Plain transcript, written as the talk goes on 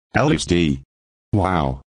Elias D.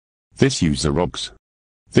 Wow. This user rocks.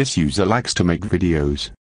 This user likes to make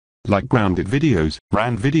videos. Like grounded videos,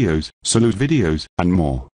 rant videos, salute videos, and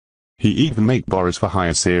more. He even make Boris for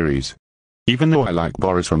Hire series. Even though I like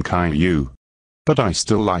Boris from Caillou. But I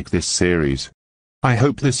still like this series. I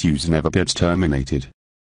hope this user never gets terminated.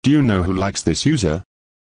 Do you know who likes this user?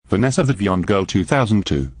 Vanessa the Beyond Girl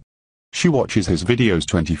 2002. She watches his videos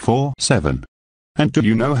 24/7. And do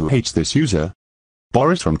you know who hates this user?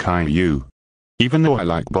 Boris from Caillou. Even though I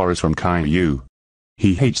like Boris from Caillou.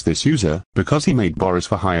 He hates this user because he made Boris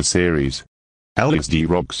for Hire series. Elias D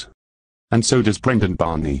rocks. And so does Brendan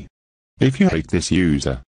Barney. If you hate this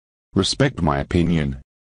user, respect my opinion.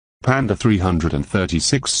 Panda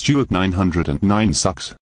 336 Stuart 909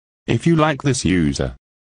 sucks. If you like this user,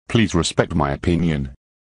 please respect my opinion.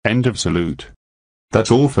 End of salute. That's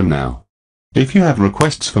all for now. If you have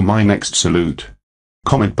requests for my next salute,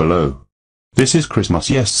 comment below. This is Christmas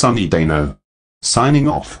Yes Sunny Day No. Signing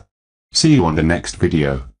off. See you on the next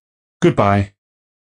video. Goodbye.